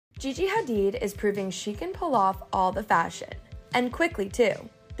Gigi Hadid is proving she can pull off all the fashion. And quickly, too.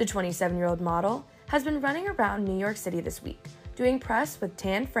 The 27-year-old model has been running around New York City this week, doing press with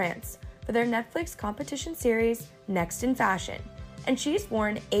Tan France for their Netflix competition series, Next in Fashion. And she's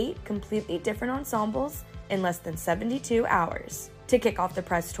worn 8 completely different ensembles in less than 72 hours. To kick off the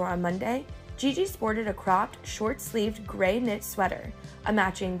press tour on Monday, Gigi sported a cropped, short-sleeved gray knit sweater, a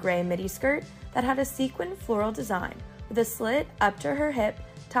matching gray midi skirt that had a sequin floral design with a slit up to her hip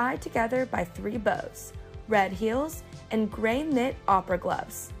tied together by 3 bows, red heels, and gray knit opera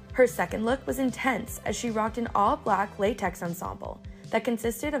gloves. Her second look was intense as she rocked an all-black latex ensemble that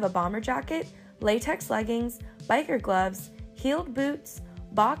consisted of a bomber jacket, latex leggings, biker gloves, heeled boots,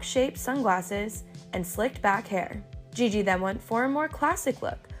 box-shaped sunglasses, and slicked back hair. Gigi then went for a more classic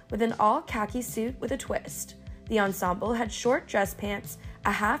look with an all-khaki suit with a twist. The ensemble had short dress pants,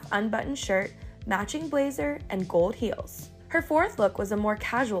 a half-unbuttoned shirt, matching blazer, and gold heels. Her fourth look was a more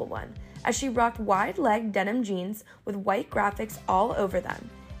casual one, as she rocked wide-leg denim jeans with white graphics all over them,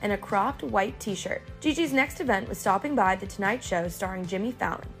 and a cropped white t-shirt. Gigi's next event was stopping by The Tonight Show starring Jimmy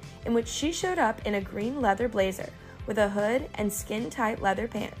Fallon, in which she showed up in a green leather blazer with a hood and skin-tight leather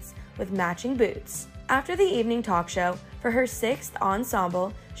pants with matching boots. After the evening talk show, for her 6th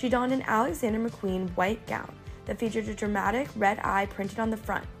ensemble, she donned an Alexander McQueen white gown that featured a dramatic red eye printed on the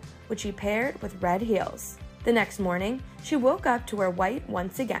front, which she paired with red heels. The next morning, she woke up to wear white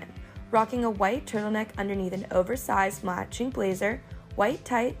once again, rocking a white turtleneck underneath an oversized matching blazer, white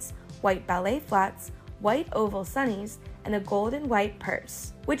tights, white ballet flats, white oval sunnies, and a gold and white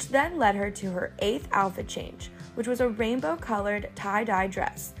purse, which then led her to her 8th outfit change, which was a rainbow-colored tie-dye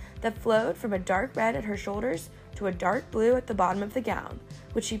dress that flowed from a dark red at her shoulders to a dark blue at the bottom of the gown,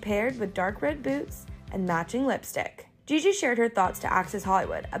 which she paired with dark red boots and matching lipstick. Gigi shared her thoughts to Access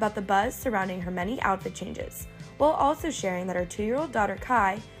Hollywood about the buzz surrounding her many outfit changes, while also sharing that her 2-year-old daughter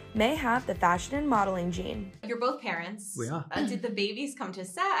Kai may have the fashion and modeling gene. You're both parents. We are. Did the babies come to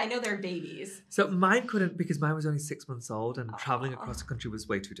set? I know they're babies. So mine couldn't because mine was only 6 months old and traveling across the country was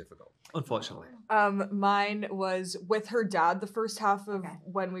way too difficult, unfortunately. Mine was with her dad the first half of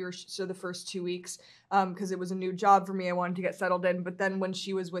when we were, so the first 2 weeks, because it was a new job for me. I wanted to get settled in. But then when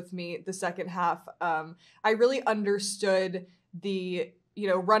she was with me the second half, I really understood the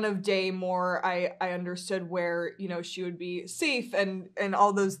run of day more. I understood where, she would be safe and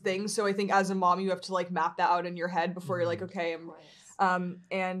all those things. So I think as a mom, you have to like map that out in your head before you're like, okay,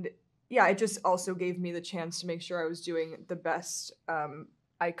 and yeah, it just also gave me the chance to make sure I was doing the best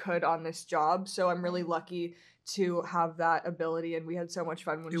I could on this job. So I'm really lucky to have that ability, and we had so much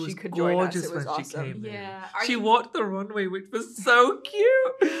fun when she could join us. It was awesome. Yeah, she walked the runway, which was so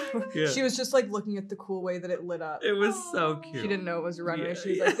cute. Yeah. She was just like looking at the cool way that it lit up. It was so cute. She didn't know it was a runway. Yeah, She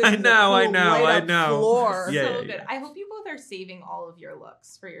was like, this I is know, a cool I light know. up floor. Yeah, So good. I hope you both are saving all of your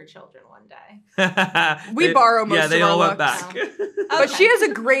looks for your children one day. We borrow most they of our all went looks. back. But she has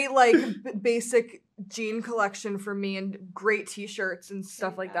a great like basic jean collection for me, and great t-shirts and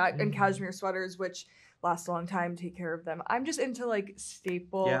stuff like that, and cashmere sweaters, which last a long time. Take care of them. I'm just into like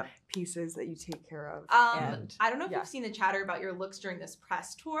staple pieces that you take care of. And I don't know if you've seen the chatter about your looks during this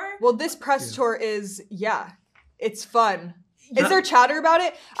press tour. Well, this press tour is it's fun. Is there chatter about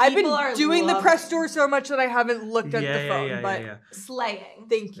it? I've been doing the press tour so much that I haven't looked at the phone, but slaying.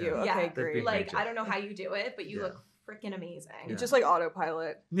 Thank you. Yeah. Okay, great. Like, I don't know how you do it, but you look freaking amazing. It's just like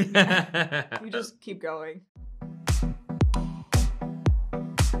autopilot. You just keep going.